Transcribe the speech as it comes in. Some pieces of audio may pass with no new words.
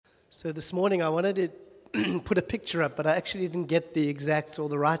So this morning I wanted to put a picture up, but I actually didn't get the exact or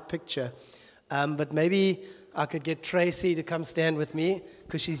the right picture. But maybe I could get Tracy to come stand with me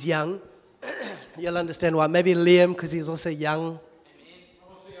because she's young. You'll understand why. Maybe Liam because he's also young.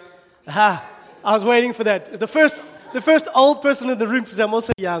 Aha, I was waiting for that. The first old person in the room to say I'm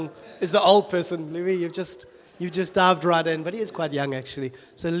also young is the old person. Louis, you've just dived right in, but he is quite young actually.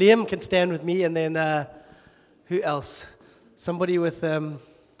 So Liam can stand with me, and then who else? Somebody with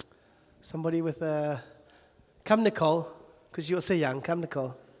come Nicole, because you're so young. Come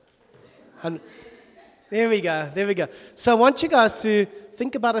Nicole. There we go. So I want you guys to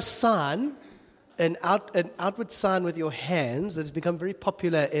think about a sign, an outward sign with your hands that's become very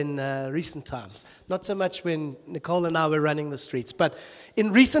popular in recent times. Not so much when Nicole and I were running the streets, but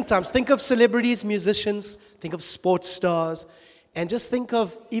in recent times, think of celebrities, musicians, think of sports stars, and just think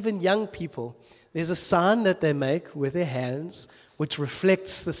of even young people. There's a sign that they make with their hands which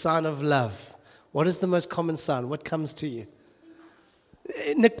reflects the sign of love. What is the most common sign? What comes to you?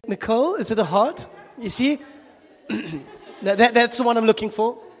 Nicole, is it a heart? You see? That's the one I'm looking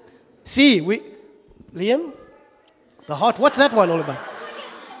for. See, Liam? The heart. What's that one all about?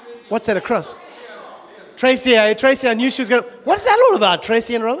 What's that across? Tracy, I knew she was going to... What's that all about,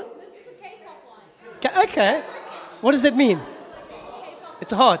 Tracy and Robin? This is a K-pop one. Okay. What does that mean?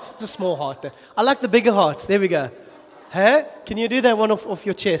 It's a heart. It's a small heart. I like the bigger heart. There we go. Hey, can you do that one off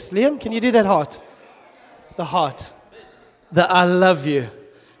your chest? Liam, can you do that heart? The heart. The I love you.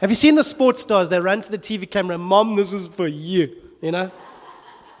 Have you seen the sports stars? They run to the TV camera, Mom, this is for you. You know?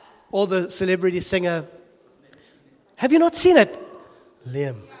 Or the celebrity singer. Have you not seen it?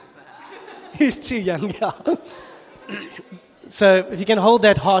 Liam. He's too young. Yeah. So if you can hold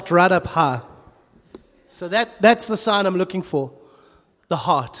that heart right up high. So that's the sign I'm looking for. The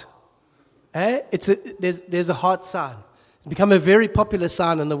heart. Eh? There's a heart sign. It's become a very popular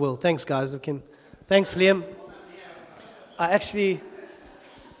sign in the world. Thanks, guys. Thanks, Liam.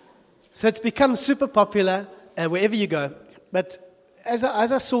 So it's become super popular wherever you go. But as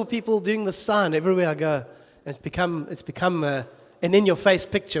I saw people doing the sign everywhere I go, it's become an in-your-face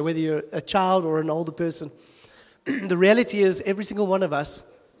picture, whether you're a child or an older person. The reality is every single one of us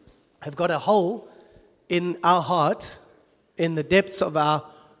have got a hole in our heart, in the depths of our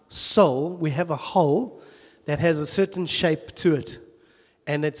soul. We have a hole that has a certain shape to it.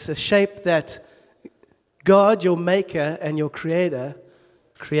 And it's a shape that God, your maker and your creator,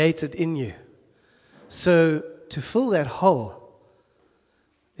 created in you. So to fill that hole,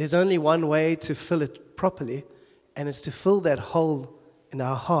 there's only one way to fill it properly, and it's to fill that hole in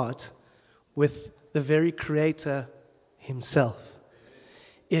our heart with the very creator himself.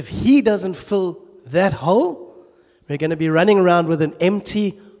 If he doesn't fill that hole, we're going to be running around with an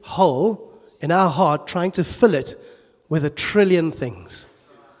empty hole in our heart trying to fill it with 1 trillion things.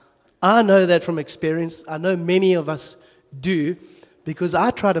 I know that from experience. I know many of us do, because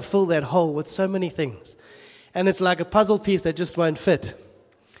I try to fill that hole with so many things. And it's like a puzzle piece that just won't fit,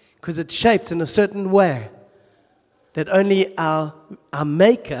 because it's shaped in a certain way that only our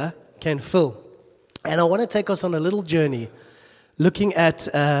maker can fill. And I want to take us on a little journey looking at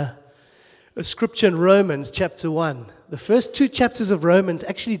a scripture in Romans chapter 1. The first 2 chapters of Romans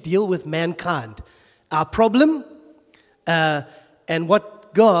actually deal with mankind, our problem, and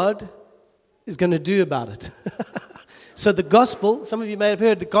what God is going to do about it. So the gospel, some of you may have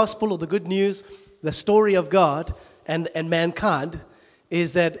heard the gospel or the good news, the story of God and mankind,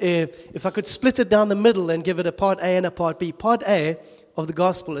 is that if I could split it down the middle and give it a part A and a part B, part A of the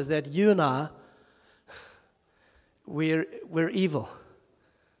gospel is that you and I, we're evil.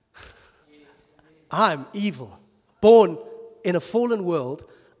 I'm evil. Born in a fallen world,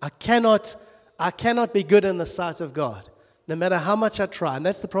 I cannot be good in the sight of God, no matter how much I try. And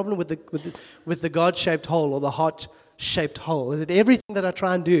that's the problem with the God-shaped hole or the heart-shaped hole, is that everything that I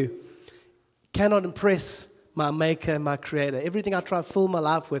try and do cannot impress my maker, my creator. Everything I try to fill my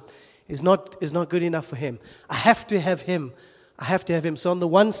life with is not good enough for him. I have to have him. So on the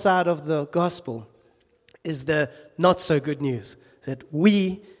one side of the gospel is the not so good news, that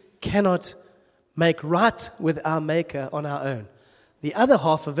we cannot make right with our maker on our own. The other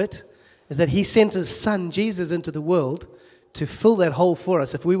half of it is that he sent his son Jesus into the world to fill that hole for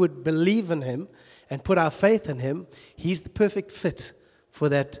us. If we would believe in him and put our faith in him, he's the perfect fit for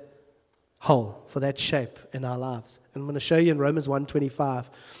that hole, for that shape in our lives. And I'm going to show you in Romans 1:25.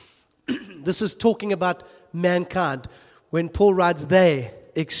 This is talking about mankind. When Paul writes, they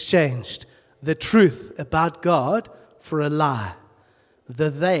exchanged the truth about God for a lie. The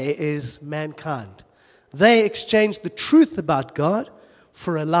they is mankind. They exchanged the truth about God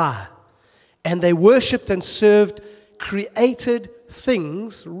for a lie. And they worshipped and served created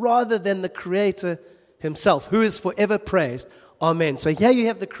things rather than the Creator himself, who is forever praised. Amen. So here you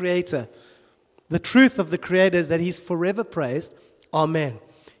have the Creator. The truth of the Creator is that he's forever praised. Amen.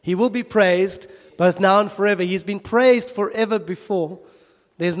 He will be praised both now and forever. He's been praised forever before.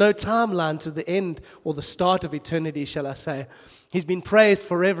 There's no timeline to the end or the start of eternity, shall I say. He's been praised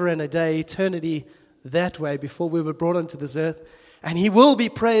forever and a day, eternity that way before we were brought onto this earth. And he will be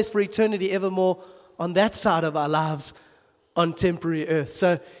praised for eternity evermore on that side of our lives on temporary earth.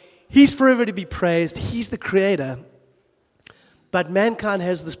 So he's forever to be praised. He's the Creator. But mankind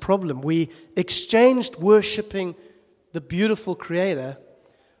has this problem. We exchanged worshiping the beautiful Creator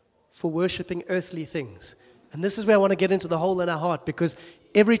for worshiping earthly things. And this is where I want to get into the hole in our heart, because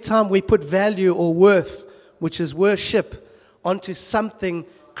every time we put value or worth, which is worship, onto something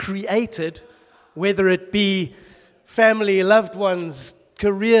created, whether it be family, loved ones,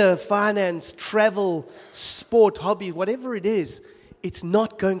 career, finance, travel, sport, hobby, whatever it is, it's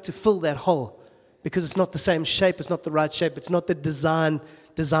not going to fill that hole because it's not the same shape, it's not the right shape, it's not the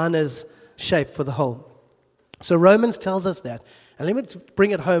designer's shape for the hole. So Romans tells us that. And let me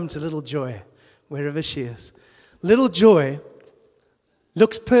bring it home to little Joy, wherever she is. Little Joy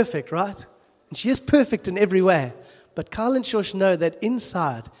looks perfect, right? And she is perfect in every way. But Kyle and Shosh know that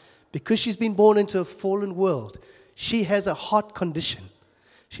inside, because she's been born into a fallen world, she has a heart condition.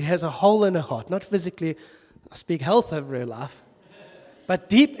 She has a hole in her heart. Not physically, I speak health over her life. But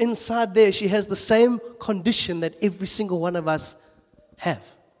deep inside there, she has the same condition that every single one of us have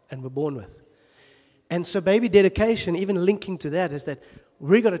and were born with. And so baby dedication, even linking to that, is that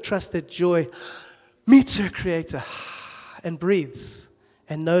we've got to trust that Joy meets her Creator and breathes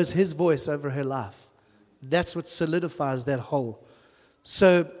and knows His voice over her life. That's what solidifies that hole.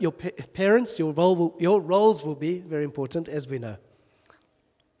 So your parents, your roles will be very important, as we know.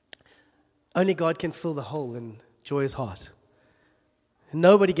 Only God can fill the hole in Joy's heart. And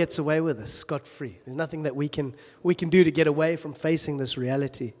nobody gets away with this scot-free. There's nothing that we can do to get away from facing this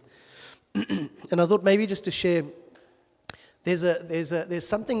reality. And I thought maybe just to share, there's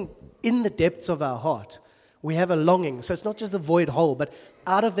something in the depths of our heart. We have a longing. So it's not just a void hole, but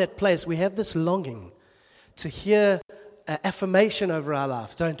out of that place, we have this longing to hear affirmation over our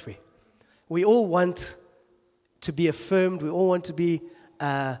lives, don't we? We all want to be affirmed. We all want to be,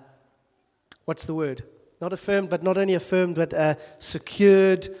 what's the word? Not affirmed, but not only affirmed, but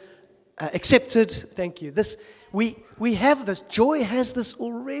secured, accepted. Thank you. We have this. Joy has this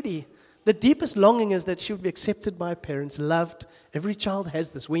already. The deepest longing is that she would be accepted by her parents, loved. Every child has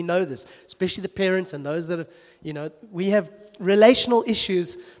this. We know this, especially the parents and those that have, we have relational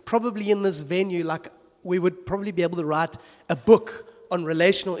issues probably in this venue, like we would probably be able to write a book on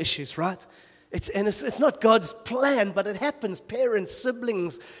relational issues, right? It's not God's plan, but it happens. Parents,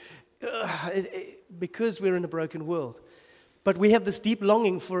 siblings, because we're in a broken world. But we have this deep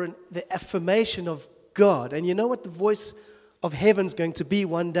longing for the affirmation of God. And you know what the voice of heaven's going to be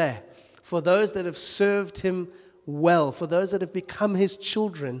one day? For those that have served Him well, for those that have become His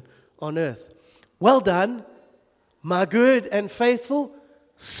children on earth. Well done, my good and faithful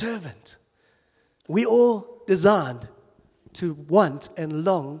servant. We all designed to want and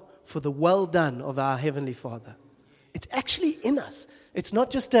long for the well done of our Heavenly Father. It's actually in us. It's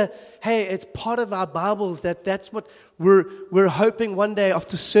not just it's part of our Bibles that's what we're hoping one day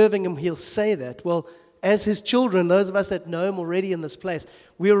after serving Him, He'll say that. Well, as His children, those of us that know Him already in this place,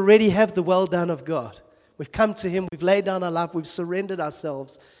 we already have the well done of God. We've come to Him, we've laid down our life, we've surrendered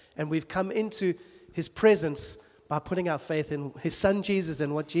ourselves, and we've come into His presence by putting our faith in His Son Jesus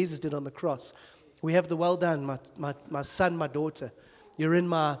and what Jesus did on the cross. We have the well done, my son, my daughter. You're in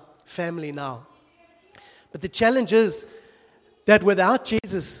my family now. But the challenge is that without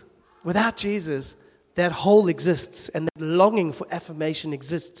Jesus, that hole exists and that longing for affirmation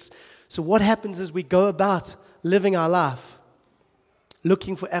exists. So what happens is we go about living our life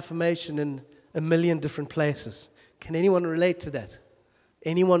looking for affirmation in a million different places. Can anyone relate to that?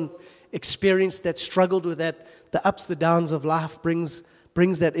 Anyone experienced that, struggled with that? The ups, the downs of life brings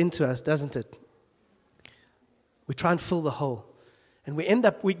that into us, doesn't it? We try and fill the hole. And we end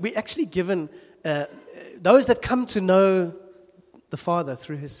up, we actually given, those that come to know the Father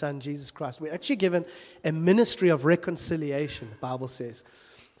through His Son, Jesus Christ, we're actually given a ministry of reconciliation, the Bible says.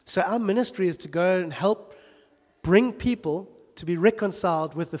 So our ministry is to go and help bring people to be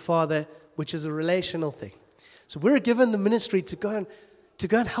reconciled with the Father, which is a relational thing. So we're given the ministry to go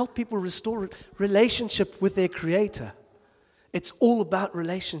and help people restore relationship with their Creator. It's all about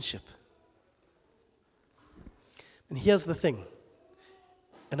relationship. And here's the thing,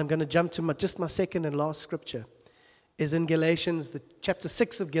 and I'm going to jump to my second and last scripture, is in Galatians, the chapter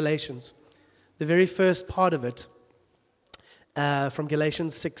 6 of Galatians, the very first part of it. from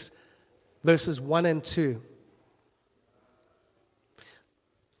Galatians 6, verses 1 and 2.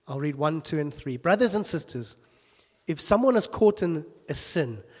 I'll read 1, 2, and 3. Brothers and sisters, if someone is caught in a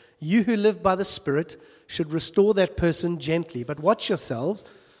sin, you who live by the Spirit should restore that person gently. But watch yourselves,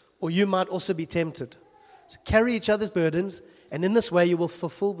 or you might also be tempted. So carry each other's burdens, and in this way you will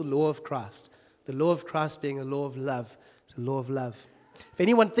fulfill the law of Christ. The law of Christ being a law of love. It's a law of love. If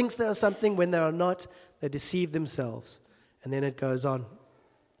anyone thinks they are something when they are not, they deceive themselves. And then it goes on.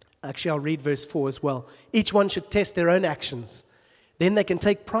 Actually, I'll read verse 4 as well. Each one should test their own actions. Then they can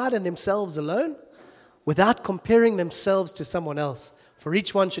take pride in themselves alone without comparing themselves to someone else. For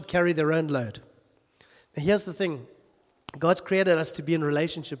each one should carry their own load. Now here's the thing. God's created us to be in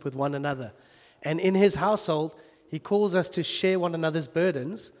relationship with one another. And in His household, He calls us to share one another's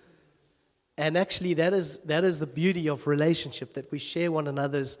burdens. And actually, that is the beauty of relationship, that we share one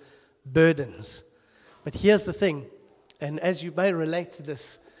another's burdens. But here's the thing, and as you may relate to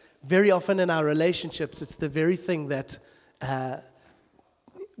this, very often in our relationships, it's the very thing that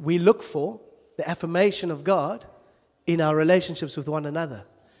we look for, the affirmation of God, in our relationships with one another.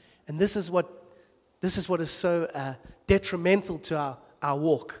 And this is what is so detrimental to our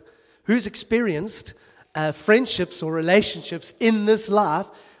walk. Who's experienced friendships or relationships in this life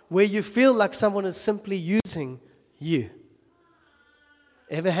where you feel like someone is simply using you?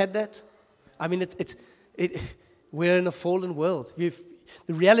 Ever had that? I mean, we're in a fallen world.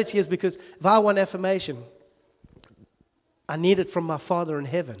 The reality is, because if I want affirmation, I need it from my Father in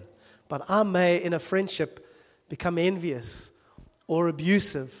heaven. But I may, in a friendship, become envious or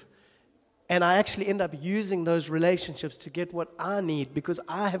abusive, and I actually end up using those relationships to get what I need because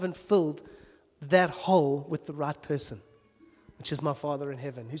I haven't filled that hole with the right person, which is my Father in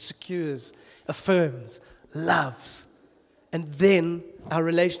heaven, who secures, affirms, loves. And then our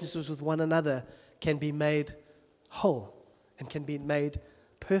relationships with one another can be made whole and can be made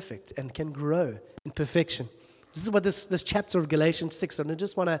perfect and can grow in perfection. This is what this chapter of Galatians 6, and I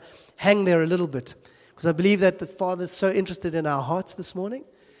just want to hang there a little bit, because I believe that the Father is so interested in our hearts this morning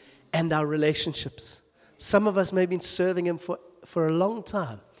and our relationships. Some of us may have been serving Him for a long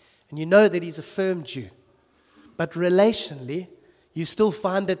time, and you know that He's affirmed you. But relationally, you still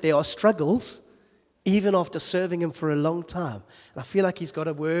find that there are struggles even after serving Him for a long time. And I feel like He's got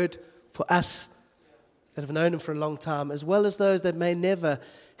a word for us that have known Him for a long time, as well as those that may never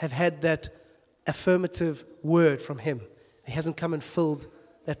have had that affirmative word from Him. He hasn't come and filled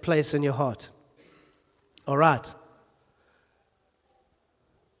that place in your heart. All right.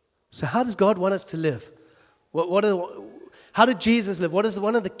 So how does God want us to live? How did Jesus live? What is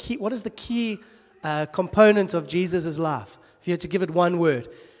the key component of Jesus' life? If you had to give it one word.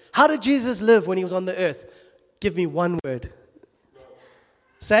 How did Jesus live when He was on the earth? Give me one word.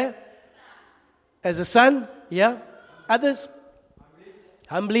 Say it. As a son? Yeah. Others?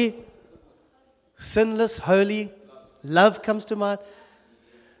 Humbly. Sinless, holy. Love comes to mind.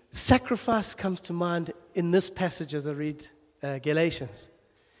 Sacrifice comes to mind in this passage as I read Galatians.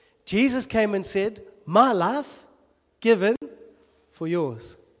 Jesus came and said, my life given for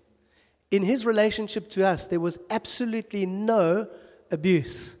yours. In His relationship to us, there was absolutely no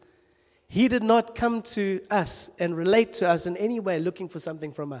abuse. He did not come to us and relate to us in any way looking for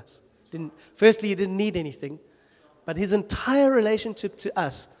something from us. Firstly, He didn't need anything, but His entire relationship to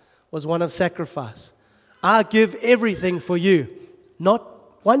us was one of sacrifice. I give everything for you,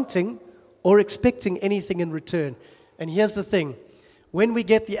 not wanting or expecting anything in return. And here's the thing. When we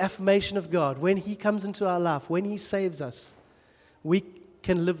get the affirmation of God, when He comes into our life, when He saves us, we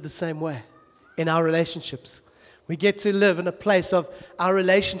can live the same way in our relationships. We get to live in a place of our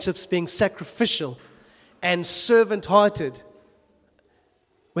relationships being sacrificial and servant-hearted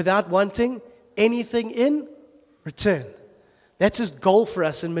without wanting anything in return. That's His goal for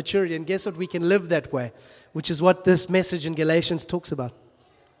us in maturity. And guess what? We can live that way, which is what this message in Galatians talks about.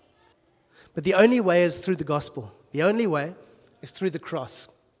 But the only way is through the gospel. The only way is through the cross.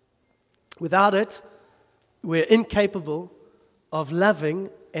 Without it, we're incapable of loving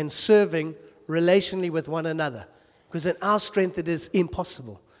and serving relationally with one another. Because in our strength, it is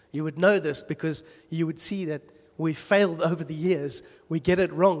impossible. You would know this because you would see that we failed over the years. We get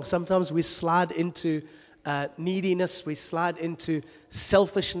it wrong. Sometimes we slide into neediness. We slide into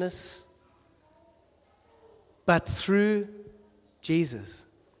selfishness. But through Jesus,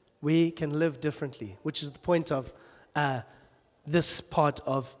 we can live differently, which is the point of this part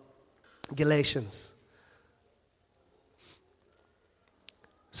of Galatians.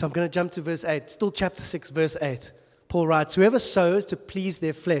 So I'm going to jump to verse 8. Still chapter 6, verse 8. Paul writes, whoever sows to please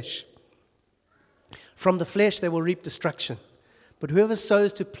their flesh, from the flesh they will reap destruction. But whoever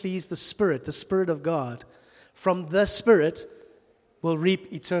sows to please the Spirit of God, from the Spirit will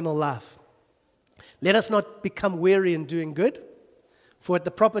reap eternal life. Let us not become weary in doing good, for at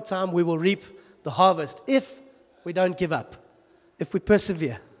the proper time we will reap the harvest if we don't give up, if we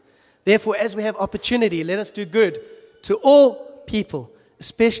persevere. Therefore, as we have opportunity, let us do good to all people,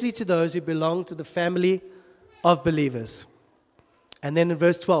 especially to those who belong to the family of believers. And then in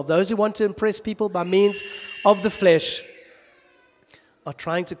verse 12, those who want to impress people by means of the flesh are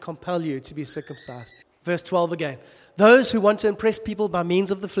trying to compel you to be circumcised. Verse 12 again. Those who want to impress people by means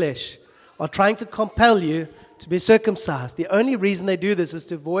of the flesh are trying to compel you to be circumcised. The only reason they do this is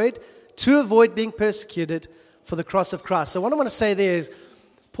to avoid being persecuted for the cross of Christ. So what I want to say there is,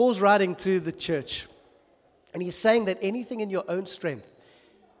 Paul's writing to the church, and he's saying that anything in your own strength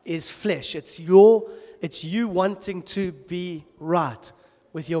is flesh. It's you wanting to be right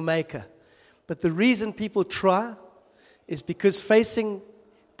with your Maker. But the reason people try is because facing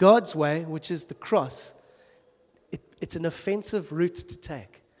God's way, which is the cross, it's an offensive route to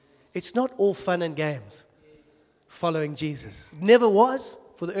take. It's not all fun and games following Jesus. It never was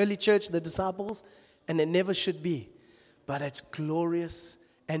for the early church, the disciples, and it never should be. But it's glorious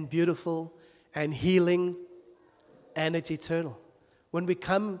and beautiful and healing, and it's eternal. When we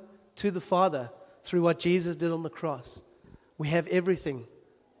come to the Father through what Jesus did on the cross, we have everything.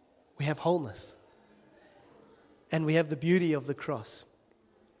 We have wholeness. And we have the beauty of the cross.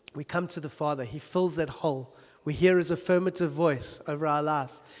 We come to the Father. He fills that hole. We hear His affirmative voice over our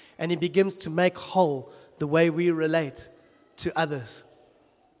life. And He begins to make whole the way we relate to others.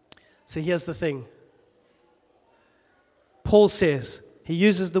 So here's the thing. Paul says, he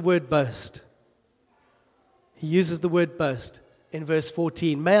uses the word boast. He uses the word boast in verse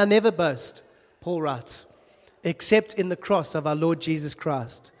 14. May I never boast, Paul writes, except in the cross of our Lord Jesus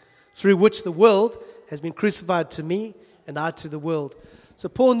Christ, through which the world has been crucified to me and I to the world. So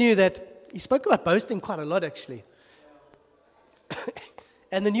Paul knew that he spoke about boasting quite a lot, actually.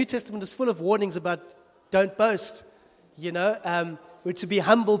 And the New Testament is full of warnings about don't boast. We're to be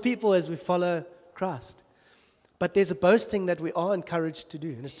humble people as we follow Christ. But there's a boasting that we are encouraged to do,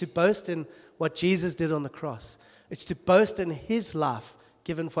 and it's to boast in what Jesus did on the cross. It's to boast in His life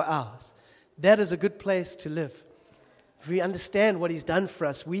given for ours. That is a good place to live. If we understand what He's done for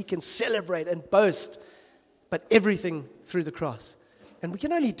us, we can celebrate and boast, but everything through the cross. And we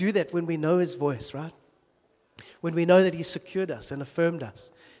can only do that when we know His voice, right? When we know that He secured us and affirmed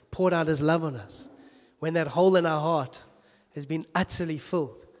us, poured out His love on us. When that hole in our heart has been utterly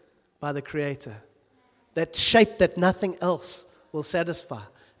filled by the Creator. That shape that nothing else will satisfy.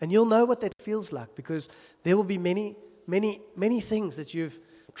 And you'll know what that feels like, because there will be many, many, many things that you've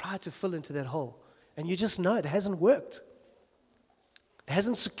tried to fill into that hole. And you just know it hasn't worked. It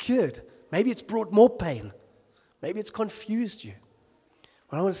hasn't secured. Maybe it's brought more pain. Maybe it's confused you.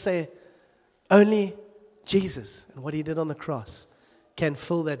 But I want to say, only Jesus and what He did on the cross can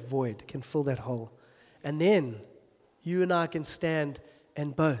fill that void, can fill that hole. And then you and I can stand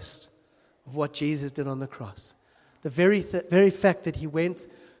and boast of what Jesus did on the cross. The very fact that He went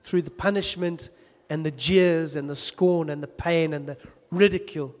through the punishment and the jeers and the scorn and the pain and the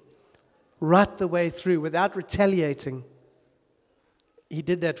ridicule right the way through without retaliating. He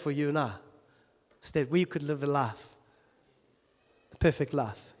did that for you and I, so that we could live a life, the perfect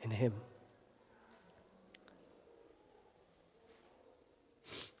life in Him.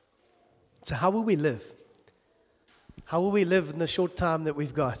 So how will we live? How will we live in the short time that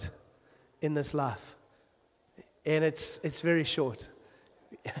we've got in this life? And it's very short.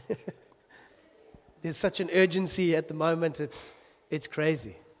 There's such an urgency at the moment. It's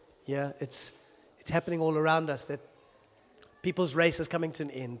crazy. Yeah, it's happening all around us that people's race is coming to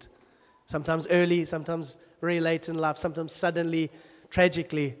an end. Sometimes early, sometimes very late in life, sometimes suddenly,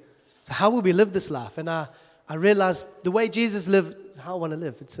 tragically. So how will we live this life? And I realized the way Jesus lived is how I want to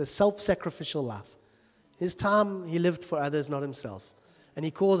live. It's a self-sacrificial life. His time, He lived for others, not Himself. And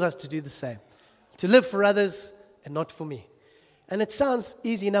He calls us to do the same. To live for others and not for me. And it sounds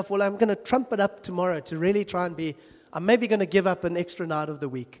easy enough. Well, I'm going to trump it up tomorrow to really try and I'm maybe going to give up an extra night of the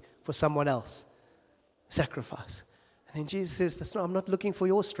week for someone else. Sacrifice. And then Jesus says, I'm not looking for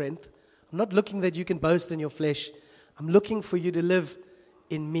your strength. I'm not looking that you can boast in your flesh. I'm looking for you to live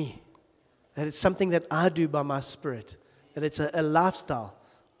in me. That it's something that I do by my Spirit. That it's a lifestyle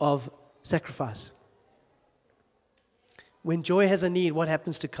of sacrifice. When Joy has a need, what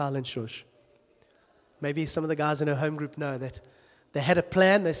happens to Kyle and Shush? Maybe some of the guys in her home group know that they had a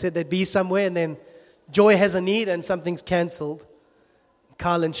plan. They said they'd be somewhere, and then Joy has a need and something's cancelled.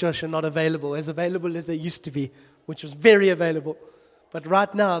 Kyle and Shush are not available as they used to be, which was very available. But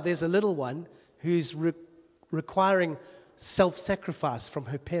right now, there's a little one who's requiring self-sacrifice from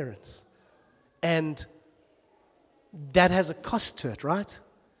her parents. And that has a cost to it, right?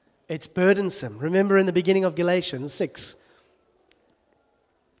 It's burdensome. Remember in the beginning of Galatians 6,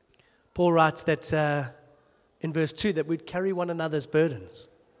 Paul writes that in verse 2 that we'd carry one another's burdens.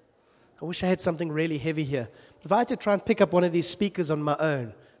 I wish I had something really heavy here. If I had to try and pick up one of these speakers on my own,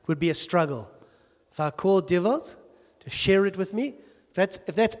 it would be a struggle. If I call Devalt to share it with me,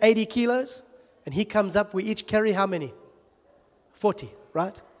 if that's 80 kilos, and he comes up, we each carry how many? 40,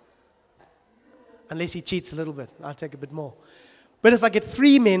 right? Unless he cheats a little bit. I'll take a bit more. But if I get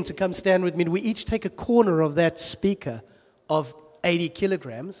 3 men to come stand with me, we each take a corner of that speaker of 80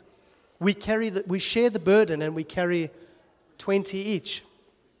 kilograms. We share the burden, and we carry 20 each.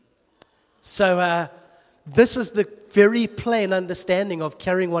 So this is the very plain understanding of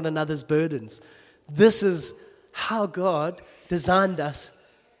carrying one another's burdens. This is how God designed us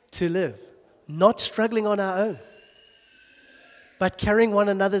to live. Not struggling on our own, but carrying one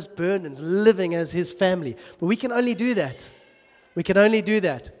another's burdens, living as His family. But we can only do that. We can only do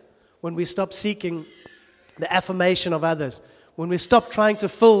that when we stop seeking the affirmation of others, when we stop trying to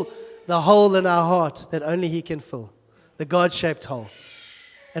fill the hole in our heart that only He can fill, the God-shaped hole.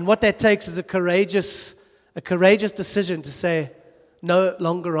 And what that takes is a courageous decision to say, no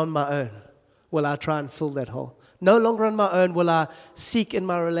longer on my own will I try and fill that hole. No longer on my own will I seek in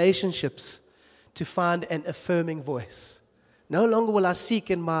my relationships to find an affirming voice. No longer will I seek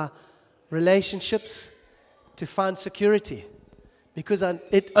in my relationships to find security, because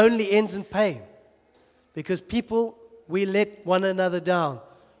it only ends in pain. Because people, we let one another down.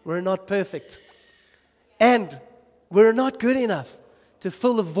 We're not perfect. And we're not good enough to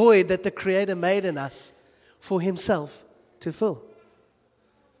fill the void that the Creator made in us for Himself to fill.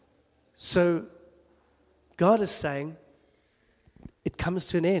 So God is saying it comes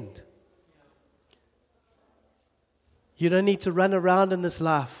to an end. You don't need to run around in this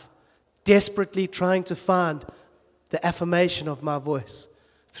life desperately trying to find the affirmation of my voice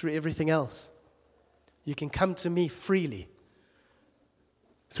through everything else. You can come to me freely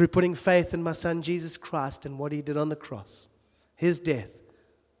through putting faith in my Son Jesus Christ and what He did on the cross. His death,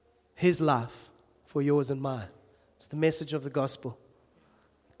 His life for yours and mine. It's the message of the gospel,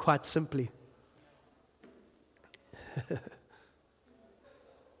 quite simply.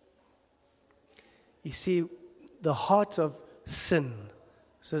 You see, the heart of sin,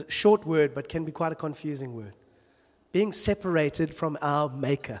 it's a short word but can be quite a confusing word. Being separated from our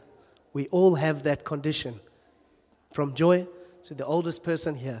Maker. We all have that condition. From Joy to the oldest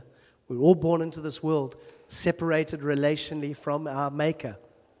person here, we're all born into this world separated relationally from our Maker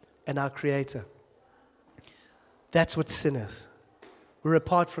and our Creator. That's what sin is. We're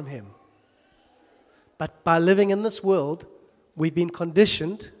apart from Him. But by living in this world, we've been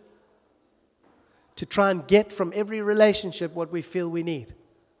conditioned to try and get from every relationship what we feel we need.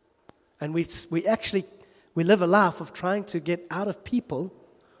 And we live a life of trying to get out of people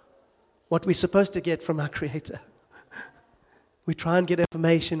what we're supposed to get from our Creator. We try and get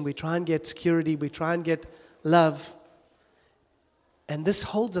affirmation, we try and get security, we try and get love. And this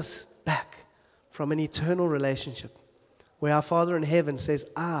holds us back from an eternal relationship where our Father in heaven says,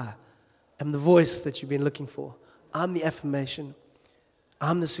 I am the voice that you've been looking for. I'm the affirmation.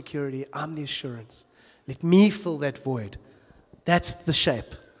 I'm the security. I'm the assurance. Let me fill that void. That's the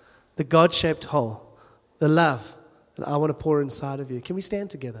shape, the God-shaped hole, the love that I want to pour inside of you. Can we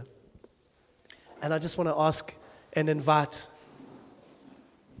stand together? And I just want to ask and invite.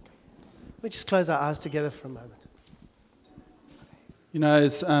 We just close our eyes together for a moment. You know,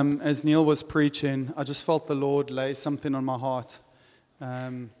 as Neil was preaching, I just felt the Lord lay something on my heart,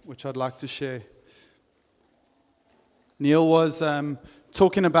 which I'd like to share. Neil was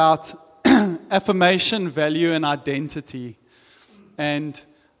talking about affirmation, value, and identity. And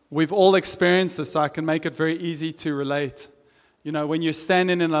we've all experienced this, so I can make it very easy to relate. You know, when you're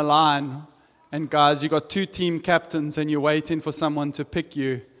standing in a line, and guys, you got 2 team captains, and you're waiting for someone to pick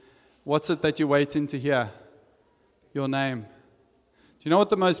you, what's it that you're waiting to hear? Your name. Do you know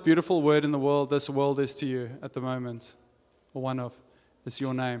what the most beautiful word in this world is to you at the moment? Or one of? It's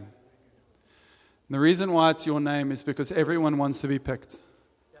your name. And the reason why it's your name is because everyone wants to be picked.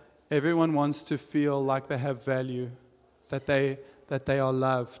 Everyone wants to feel like they have value, that they are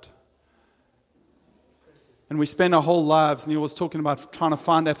loved. And we spend our whole lives, Neil was talking about trying to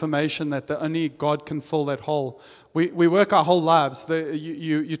find affirmation that only God can fill that hole. We work our whole lives.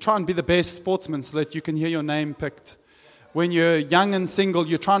 You try and be the best sportsman so that you can hear your name picked. When you're young and single,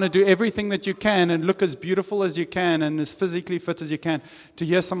 you're trying to do everything that you can and look as beautiful as you can and as physically fit as you can to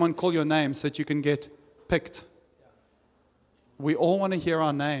hear someone call your name so that you can get picked. We all want to hear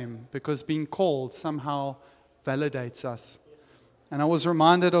our name because being called somehow validates us. And I was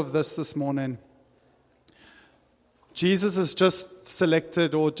reminded of this morning. Jesus has just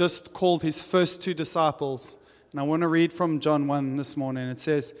selected or just called his first 2 disciples. And I want to read from John 1 this morning. It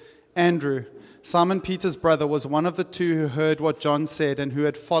says, Andrew, Simon Peter's brother, was one of the 2 who heard what John said and who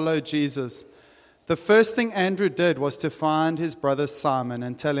had followed Jesus. The first thing Andrew did was to find his brother Simon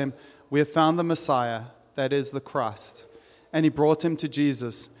and tell him, we have found the Messiah, that is the Christ. And he brought him to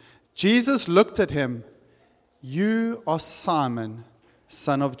Jesus. Jesus looked at him. You are Simon,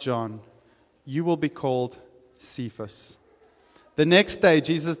 son of John. You will be called Cephas. The next day,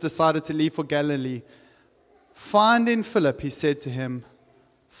 Jesus decided to leave for Galilee. Finding Philip, he said to him,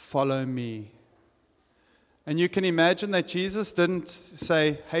 follow me. And you can imagine that Jesus didn't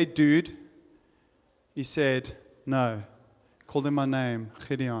say, hey, dude. He said, no. Called him by name,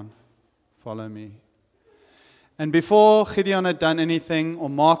 Gideon, follow me. And before Gideon had done anything, or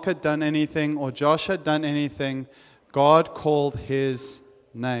Mark had done anything, or Josh had done anything, God called his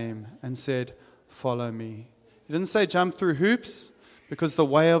name and said, follow me. He didn't say jump through hoops, because the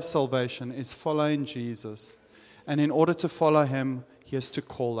way of salvation is following Jesus. And in order to follow him, he has to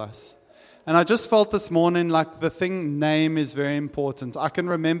call us. And I just felt this morning like the thing name is very important. I can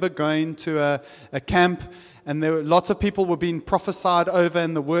remember going to a camp, and there were lots of people were being prophesied over,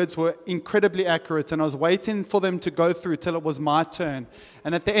 and the words were incredibly accurate. And I was waiting for them to go through till it was my turn.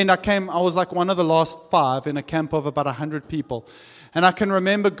 And at the end, I was like one of the last 5 in a camp of about 100 people. And I can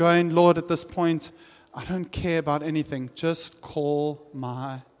remember going, Lord, at this point, I don't care about anything. Just call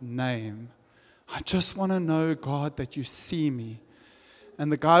my name. I just want to know, God, that you see me.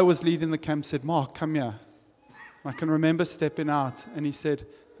 And the guy who was leading the camp said, Mark, come here. I can remember stepping out, and he said,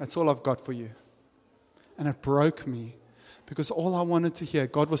 that's all I've got for you. And it broke me, because all I wanted to hear,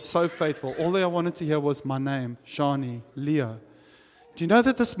 God was so faithful, all I wanted to hear was my name, Shani, Leo. Do you know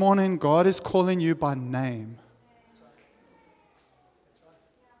that this morning God is calling you by name?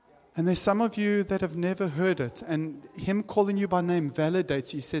 And there's some of you that have never heard it, and him calling you by name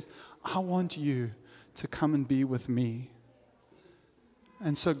validates you. He says, I want you to come and be with me.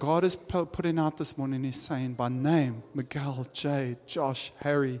 And so God is putting out this morning, he's saying by name, Miguel, Jade, Josh,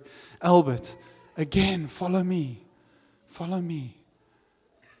 Harry, Albert, again, follow me, follow me.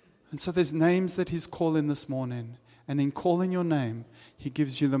 And so there's names that he's calling this morning. And in calling your name, he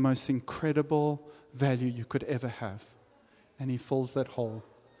gives you the most incredible value you could ever have. And he fills that hole.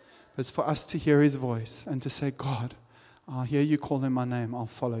 But it's for us to hear his voice and to say, God, I'll hear you calling my name, I'll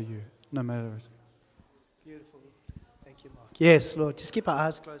follow you, no matter what. Beautiful. Thank you, Mark. Yes, Lord, just keep our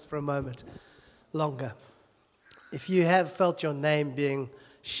eyes closed for a moment longer. If you have felt your name being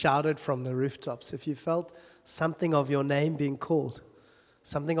shouted from the rooftops, if you felt something of your name being called,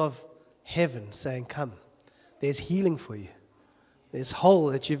 something of heaven saying, come, there's healing for you. There's hole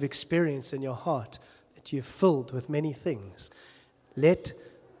that you've experienced in your heart that you've filled with many things. Let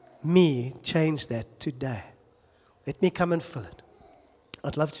me change that today. Let me come and fill it.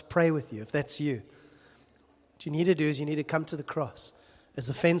 I'd love to pray with you if that's you. What you need to do is you need to come to the cross, as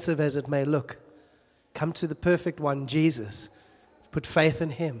offensive as it may look. Come to the perfect one, Jesus. Put faith in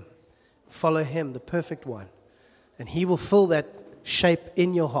him. Follow him, the perfect one. And he will fill that shape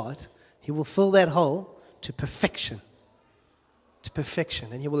in your heart. He will fill that hole to perfection. To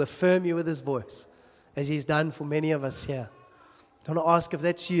perfection. And he will affirm you with his voice, as he's done for many of us here. I want to ask if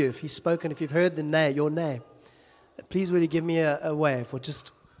that's you, if he's spoken, if you've heard your name. Please will you give me a wave, or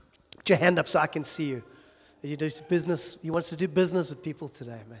just put your hand up so I can see you. As you do business, he wants to do business with people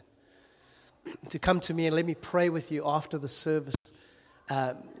today, man. To come to me and let me pray with you after the service,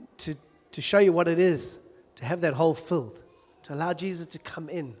 to show you what it is to have that hole filled, to allow Jesus to come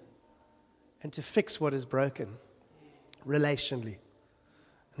in and to fix what is broken relationally.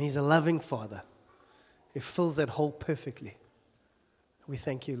 And he's a loving Father who fills that hole perfectly. We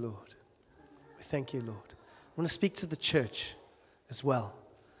thank you, Lord. We thank you, Lord. I want to speak to the church as well.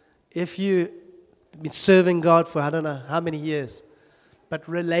 If you've been serving God for I don't know how many years, but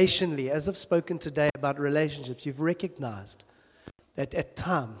relationally, as I've spoken today about relationships, you've recognized that at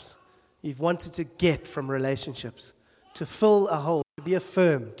times you've wanted to get from relationships, to fill a hole, to be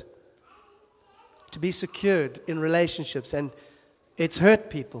affirmed, to be secured in relationships. And it's hurt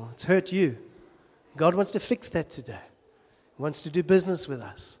people. It's hurt you. God wants to fix that today. He wants to do business with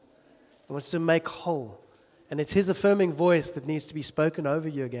us. He wants to make whole. And it's his affirming voice that needs to be spoken over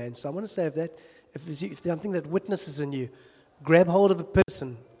you again. So I want to say if there's something that witnesses in you, grab hold of a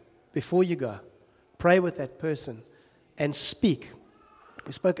person before you go. Pray with that person and speak.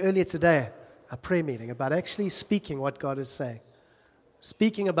 We spoke earlier today, a prayer meeting, about actually speaking what God is saying.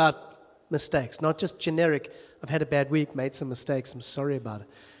 Speaking about mistakes, not just generic, I've had a bad week, made some mistakes, I'm sorry about it.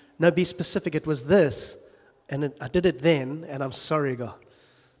 No, be specific. It was this, and I did it then, and I'm sorry, God.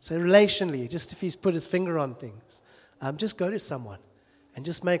 So relationally, just if he's put his finger on things, just go to someone and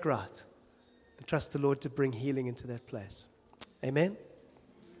just make right. And trust the Lord to bring healing into that place. Amen?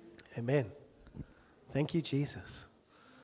 Amen. Thank you, Jesus.